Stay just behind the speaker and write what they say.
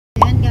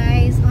Ayan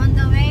guys, on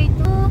the way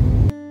to...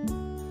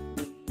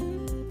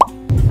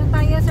 Saan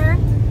tayo, sir?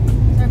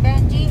 Sir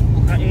Benji?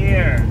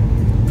 Uqair.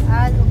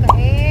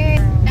 Uqair.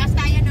 Taas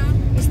tayo, no?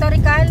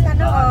 Historical,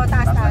 ano? O,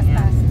 taas.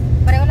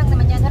 Pareho lang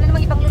naman yan. Wala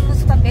namang ibang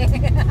lulusutan, be.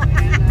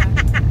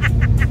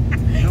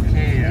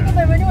 Uqair. Hindi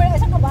ba, wala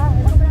isang ka ba?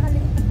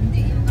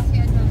 Hindi, yung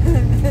kasi ano.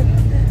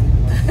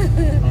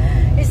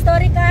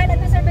 Historical,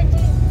 ano, Sir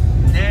Benji?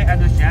 Hindi,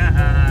 ano siya,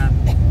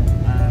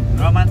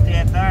 Roman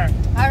theater.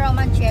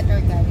 Roman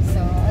theater, guys. So,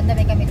 on the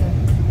way kami doon.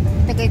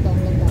 Tagay doon,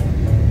 ganda.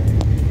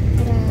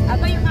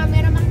 Aba, yung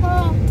cameraman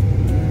ko.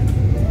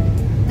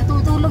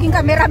 Natutulog yung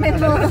cameraman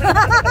mo.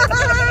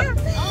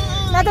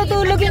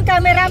 Natutulog yung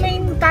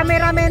cameraman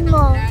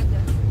mo.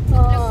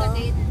 Vlog ka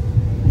din.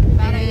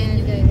 Para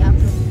yan yung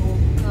i-upload mo.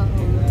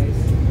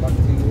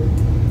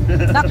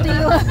 Back to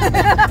you.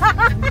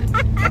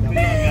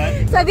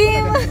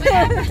 Sabihin mo.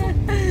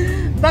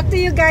 Back to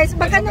you guys.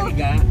 Back ano?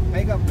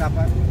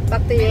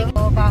 Back to you.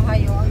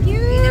 Bahay, oh.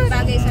 Cute.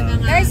 Bagay sa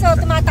mga... Guys, oh,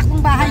 tumatakbong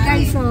bahay,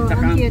 guys, oh.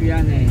 Ang cute.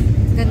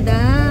 Ganda.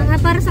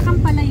 Para sa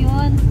kampala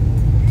yun.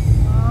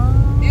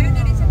 Meron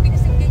na rin sa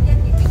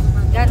pinasanggan dito.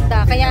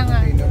 Ganda. Kaya nga.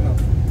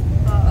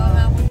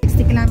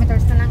 60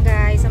 kilometers na lang,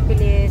 guys. Ang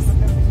bilis.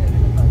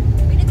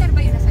 Militar ba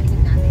yun nasa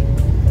likod natin?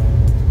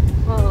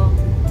 Oo.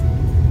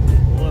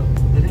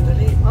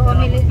 Dali. Oo,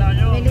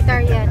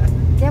 militar yan.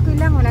 Hindi ako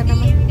lang. Wala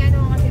naman.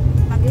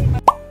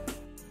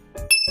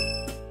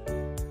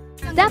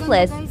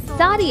 Doubtless,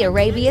 Saudi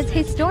Arabia's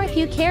historic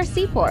Uqair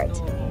seaport.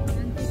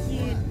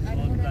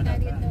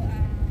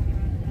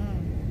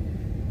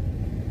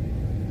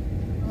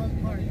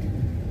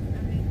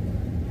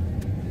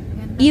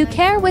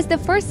 Uqair was the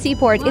first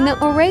seaport in the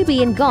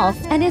Arabian Gulf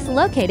and is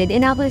located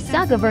in Al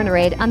Busa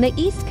Governorate on the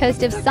east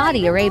coast of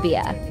Saudi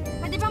Arabia.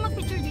 Pwede ba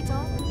mag-picture dito?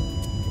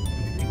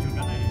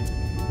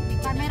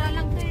 Camera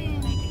lang to eh.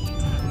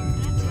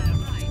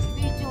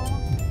 Video.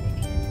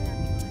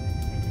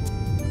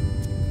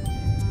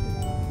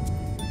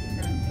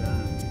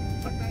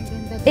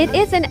 It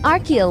is an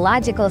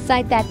archaeological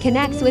site that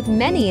connects with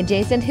many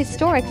adjacent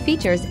historic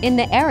features in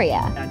the area.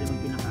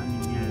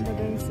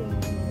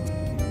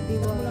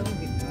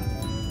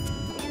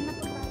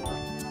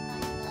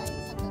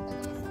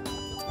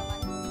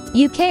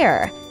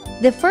 Uqair,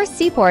 the first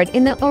seaport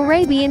in the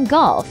Arabian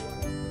Gulf. So,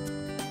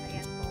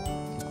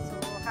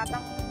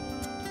 habang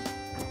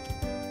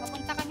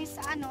papunta kami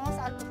sa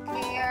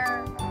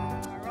Uqair,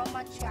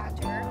 Roman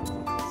Theater. So,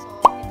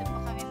 dito po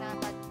kami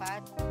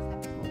napadpad.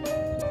 Sabi ko,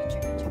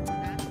 picture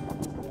muna.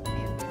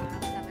 Ayun,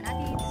 kasama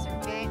natin, Sir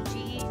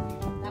Benji.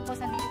 Tapos,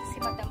 nandito si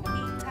Madam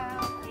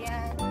Ika.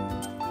 Ayan.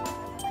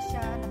 Ano na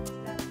siya,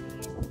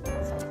 napag-lapit.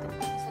 So, ito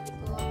po sa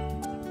likod.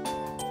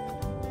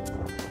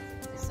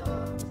 So,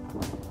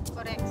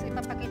 correct. So,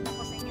 ipapakita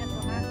ko sa inyo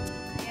ito, ha?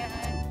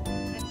 Ayan.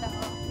 Ganda,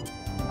 oh.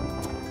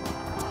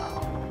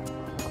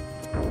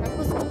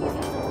 Tapos, kung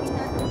isa sa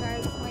pinto,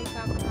 guys, may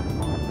bangka.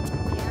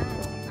 Ayan,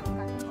 may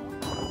bangka.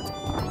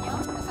 Kita nyo?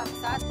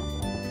 Nasadsad.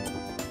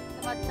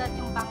 Sumadsad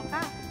yung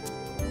bangka. Ayan.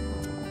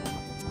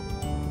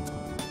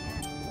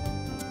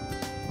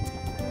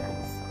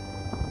 So,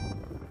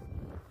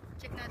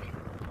 check natin.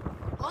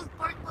 Old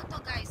port po to,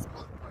 guys.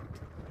 Old port.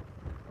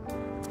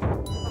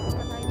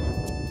 Papunta tayo dyan.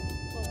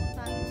 Papunta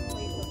tayo.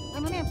 Ay,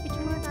 muna yan.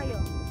 Picture muna tayo.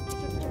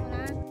 Picture muna.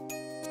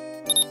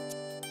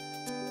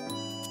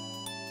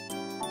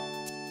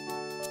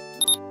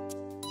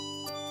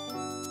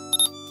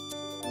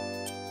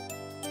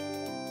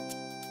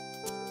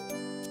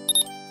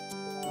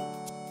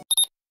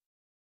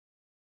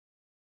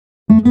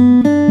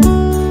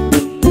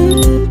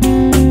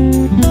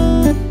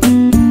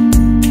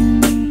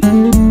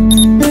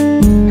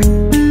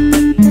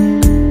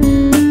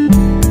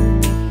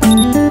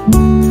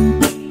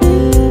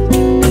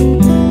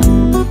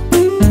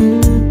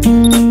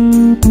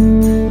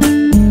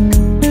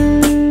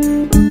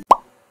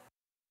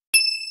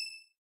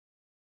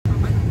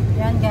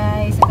 Yan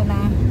guys, ito na.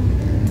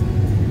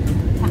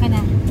 Akin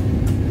na.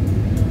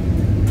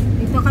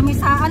 Dito kami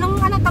sa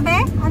anong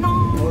tabi?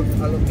 Anong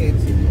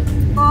Allocate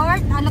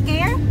port?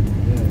 Uqair?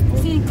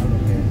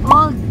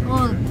 Old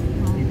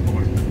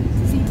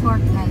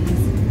seaport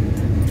guys.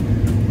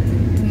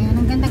 Ayan,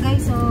 ang ganda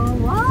guys. Oh,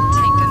 wow!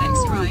 Take the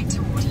next right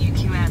toward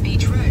Uqair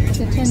Beach Road.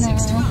 Ito na.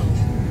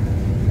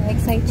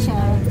 Excite siya.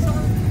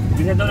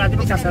 Hindi na doon natin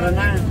magsasara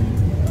na.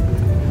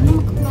 Ano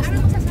magkaklas na?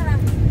 Magsasara?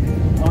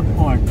 Old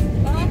port.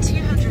 In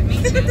 200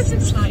 meters,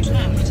 slight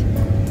left.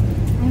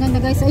 Ang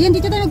ganda guys. Ayun,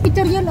 dito tayo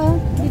mag-picture yun oh.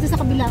 Dito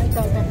sa kabila.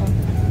 Ito.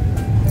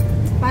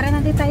 Para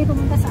natin tayo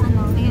pumunta sa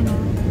ayan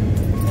oh.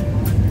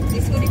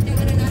 Disconnect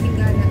na natin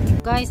gala.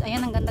 Guys,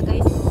 ayan ang ganda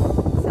guys.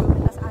 Sa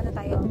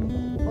tayo.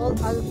 Old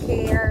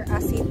Uqair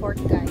seaport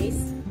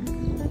guys.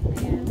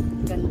 Ayan,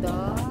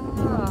 ganda.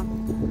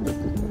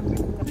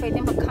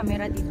 Pwede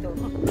mag-camera dito.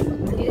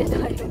 Dito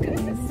tayo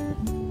guys.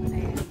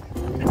 Ayan.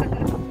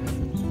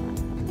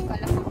 Hindi ko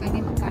alam kung pwede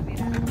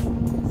mag-camera.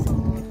 So,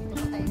 dito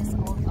po tayo sa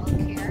Old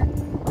Uqair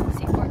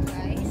seaport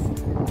guys.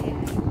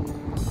 Ayan.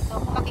 So,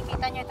 kung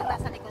makikita nyo ito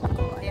nasa likod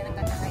ko. Ayan ang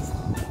ganda guys.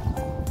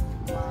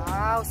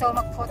 Wow! So,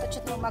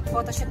 mag-photoshoot mo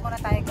mag-photoshoot muna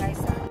tayo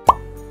guys.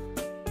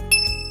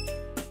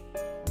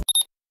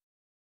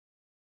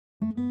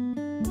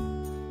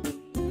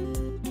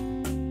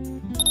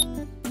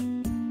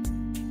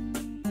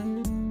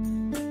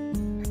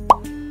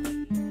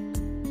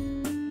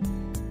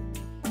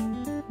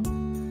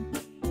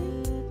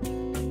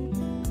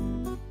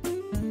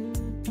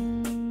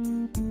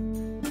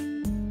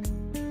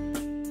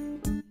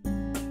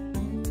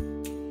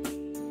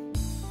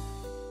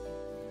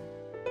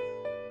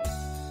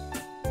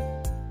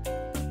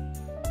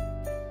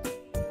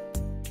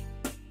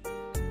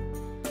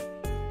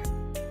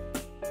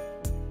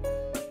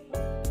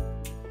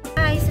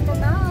 Guys, ito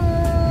na.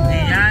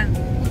 Hindi yan.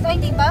 Ito,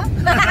 hindi ba?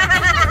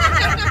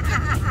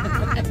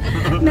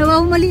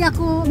 Nawawali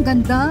ako. Ang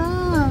ganda.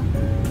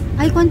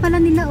 Icon pala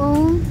nila,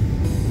 oh.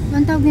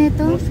 Ang tawag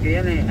nito? Mosque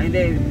yan eh. Ay,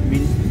 hindi.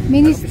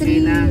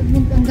 Ministry. Opisina.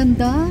 Ang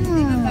ganda.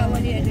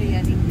 Bawal yan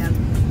yan.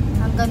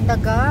 Ang ganda,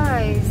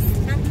 guys.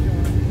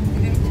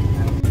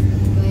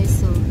 Guys,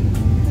 so.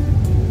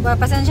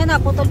 Pasensya na,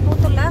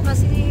 putol-putol ha.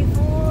 Kasi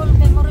full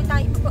memory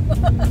tayo.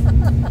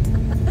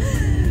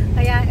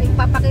 Kaya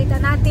ipapakita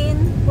natin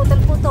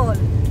putol-putol.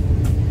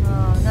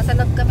 Nasa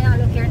loob kami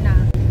ng Uqair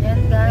na.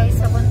 Yan guys,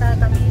 papunta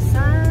kami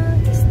sa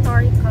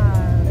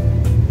historical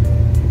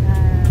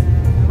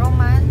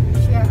Roman.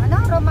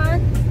 Ano?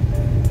 Roman?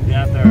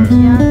 Theater.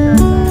 Theater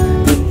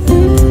guys.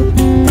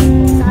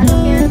 Sa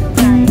Uqair to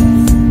guys.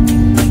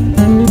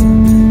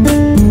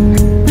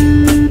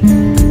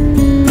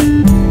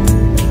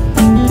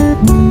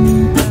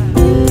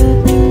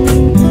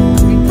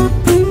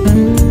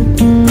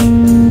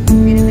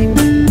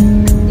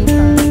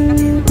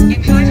 In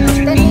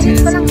 500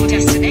 meters, your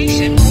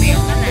destination will be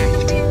on the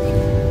left.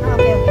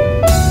 Okay.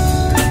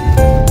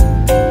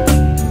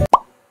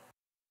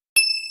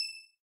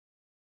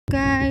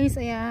 Guys,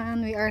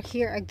 ayan, we are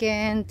here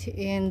again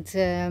in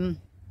the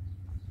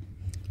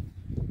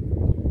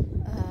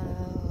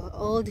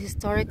old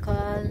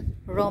historical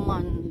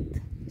Roman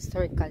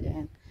historical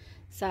yan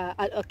sa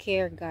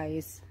Uqair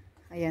guys.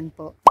 Ayan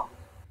po.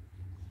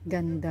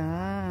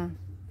 Ganda.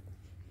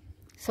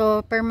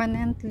 So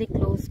permanently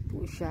closed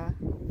po siya.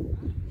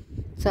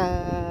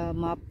 Sa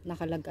map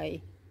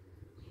nakalagay.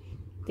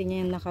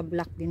 Tingnan yung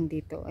naka-block din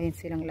dito. Ayan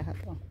silang lahat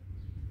oh.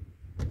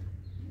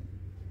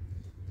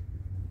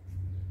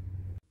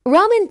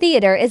 Roman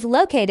Theater is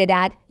located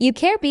at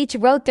Uqair Beach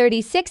Road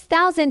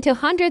 36,213,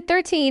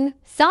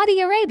 Saudi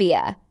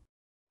Arabia.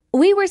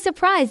 We were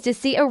surprised to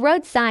see a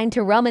road sign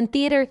to Roman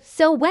Theater,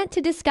 so went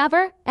to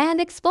discover and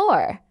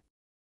explore.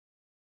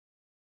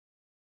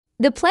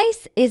 The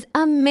place is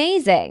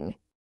amazing.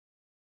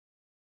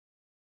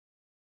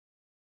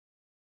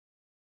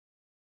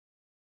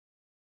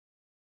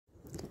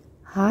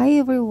 Hi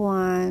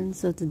everyone,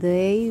 so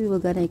today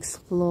we're gonna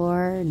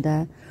explore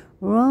the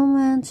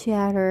Roman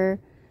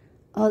Theater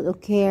at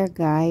Uqair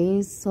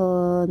guys.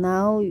 So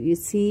now you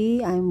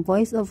see I'm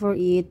voice over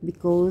it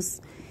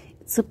because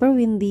it's super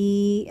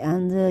windy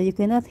and you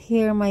cannot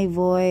hear my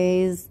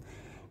voice,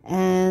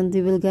 and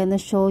we will gonna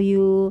show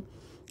you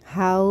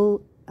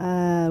how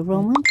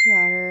Roman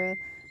Theater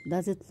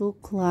does it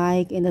look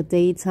like in the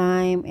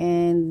daytime.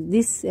 And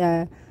this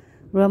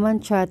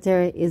Roman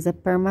Theater is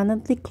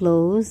permanently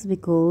closed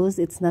because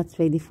it's not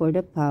ready for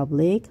the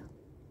public.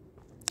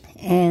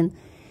 And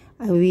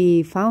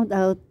we found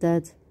out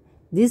that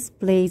this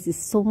place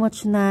is so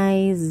much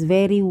nice,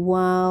 very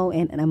wow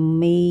and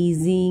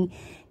amazing,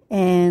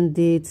 and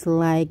it's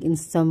like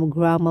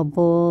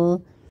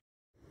Instagrammable.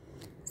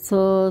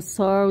 So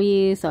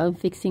sorry, so I'm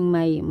fixing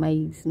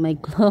my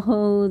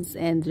clothes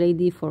and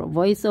ready for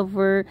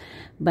voiceover,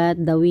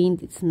 but the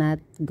wind it's not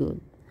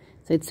good,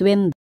 so it's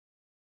wind.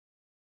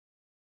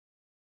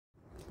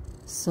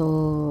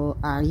 So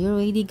are you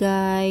ready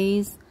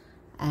guys?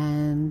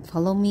 And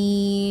follow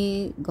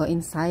me, go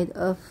inside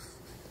of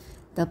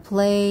the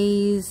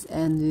place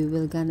and we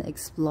will gonna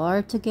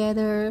explore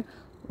together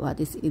what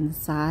is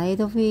inside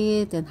of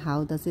it and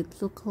how does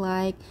it look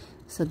like.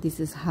 So this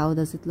is how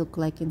does it look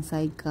like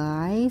inside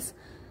guys.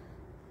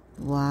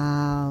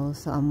 Wow,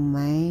 so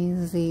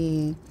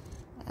amazing.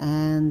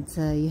 And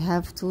you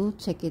have to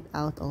check it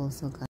out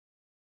also guys.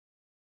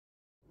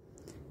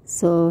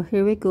 So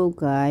here we go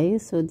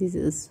guys. So this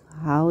is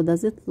how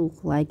does it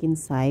look like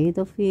inside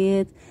of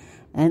it.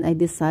 And I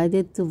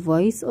decided to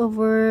voice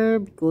over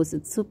because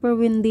it's super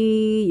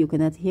windy, you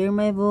cannot hear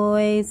my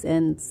voice,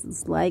 and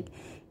it's like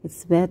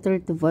it's better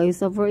to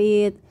voice over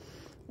it.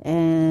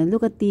 And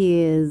look at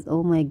this,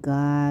 oh my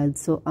god,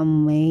 so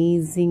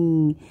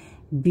amazing,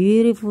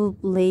 beautiful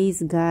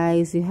place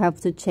guys. You have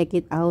to check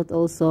it out.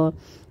 Also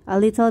a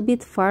little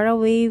bit far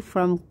away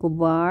from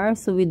Kubar,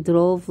 so we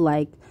drove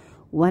like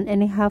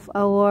 1.5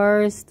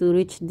 hours to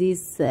reach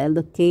this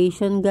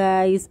location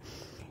guys.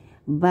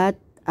 But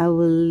I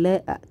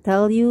will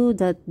tell you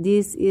that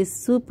this is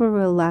super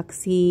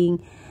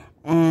relaxing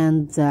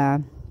and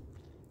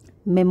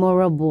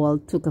memorable.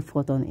 Took a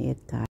photo on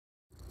it guys.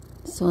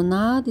 So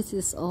now this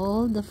is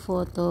all the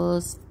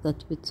photos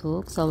that we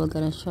took, so we're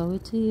gonna show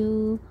it to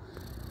you.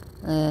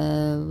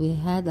 We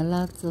had a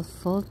lot of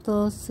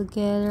photos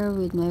together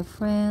with my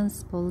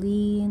friends,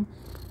 Pauline,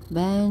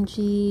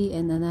 Banji,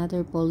 and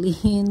another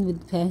Pauline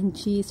with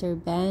Banji, Sir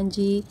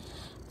Banji,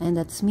 and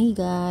that's me,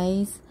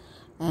 guys.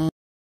 And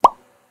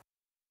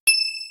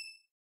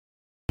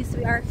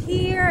We are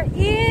here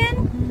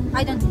in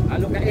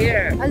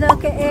Uqair.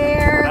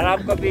 Uqair,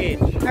 Aramco Beach.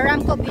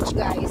 Aramco Beach,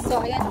 guys. So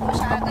ayan po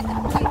siya,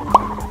 ganito po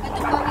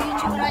yung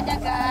tsura niya,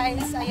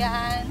 guys.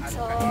 Ayan,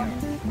 so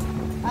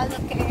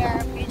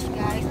Uqair Beach,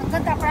 guys. Ang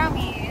ganda,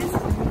 promise.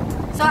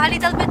 So a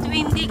little bit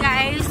windy,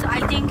 guys. So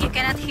I think you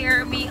cannot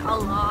hear me a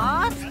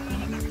lot.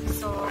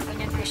 So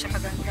ganyan po siya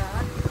kaganda.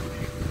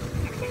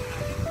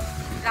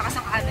 Lakas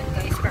ang alon,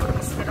 guys,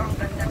 promise. Pero ang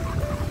ganda.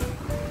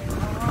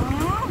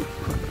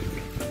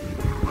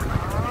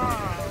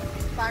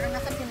 Parang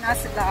nasa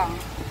Pinas lang.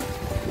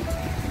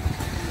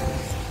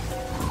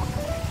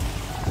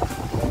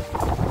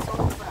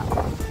 Sobra.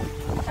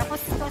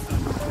 Tapos ito si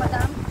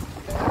Madam,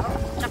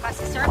 tsaka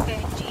si Sir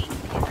Benji.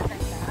 Ayan ang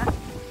ganda.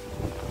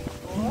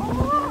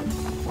 Oh!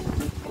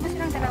 Ito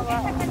silang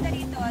dalawa. Ang ganda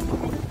rito.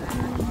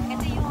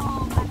 Ito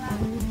yung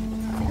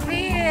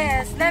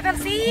Chris, level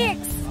 6!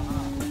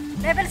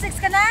 Level 6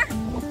 ka na?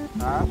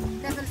 Ha?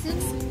 Level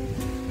 6?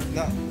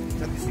 No,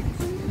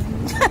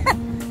 26.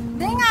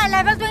 Hindi nga,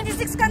 level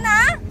 26 ka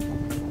na?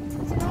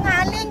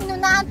 Sinungaling,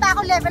 nunahan pa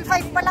ako, level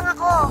 5 pa lang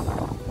ako.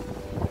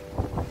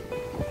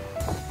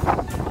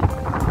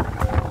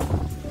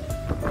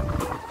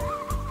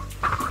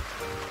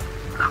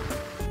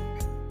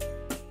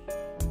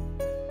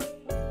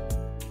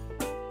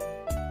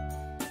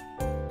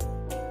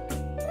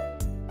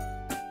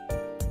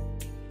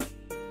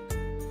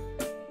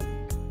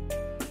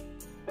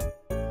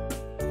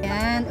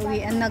 Yan,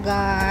 uwian na,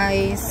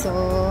 guys. So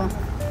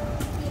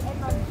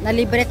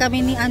nalibre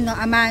kami ni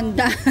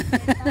Amanda.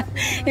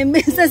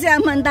 Imbes na si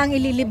Amanda ang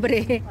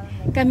ililibre,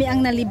 kami ang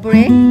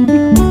nalibre.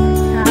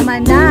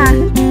 Amanda,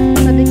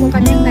 sabi ko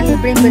kami ang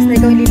nalibre, imbes na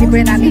ikaw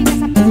ililibre namin.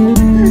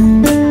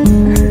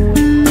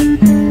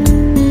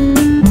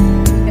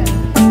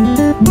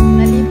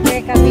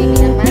 Nalibre kami ni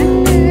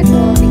Amanda.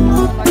 So thank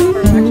you so much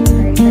for watching,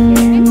 guys,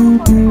 again.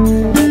 So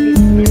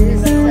this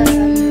is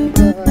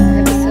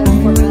episode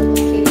for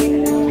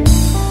Uqair.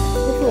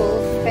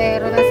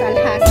 Pero nasa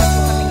Alhasa po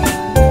kami ngayon.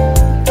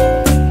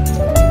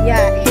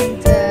 Yeah,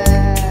 and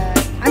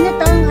ano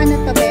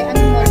to be?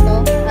 Anong mall to?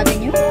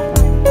 Avenue?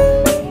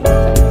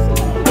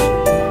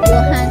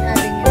 Johan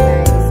Avenue,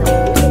 guys.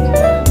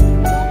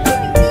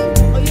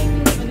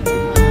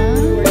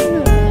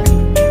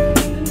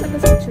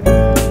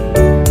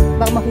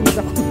 Baka mahulog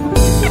ako.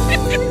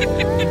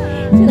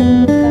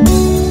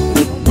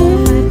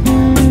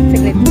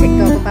 Saglit,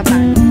 ikaw pa pa.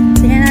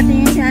 Tingnan natin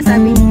yung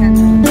sinasabi niya.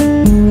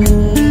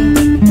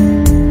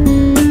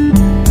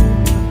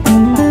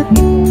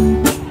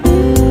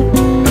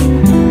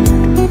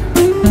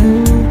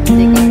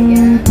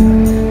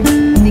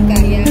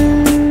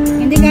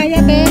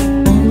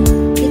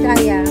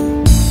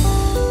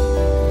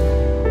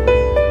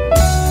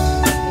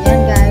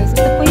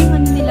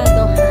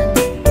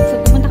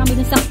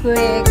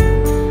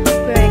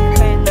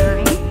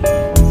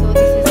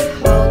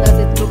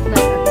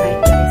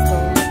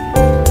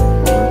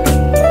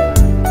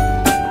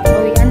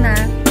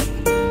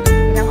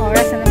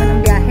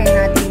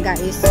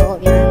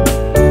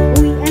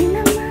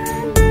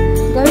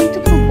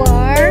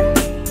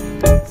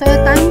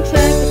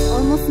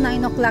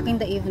 In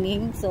the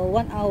evening, so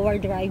 1 hour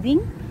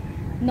driving,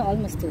 no,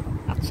 almost 2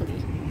 actually,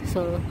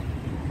 so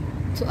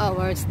 2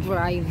 hours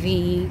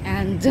driving,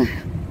 and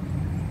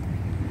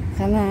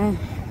sana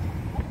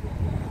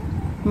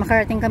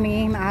makarating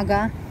kami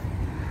maaga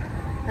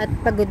at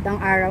pagod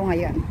ang araw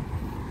ngayon.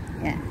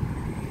 Yeah.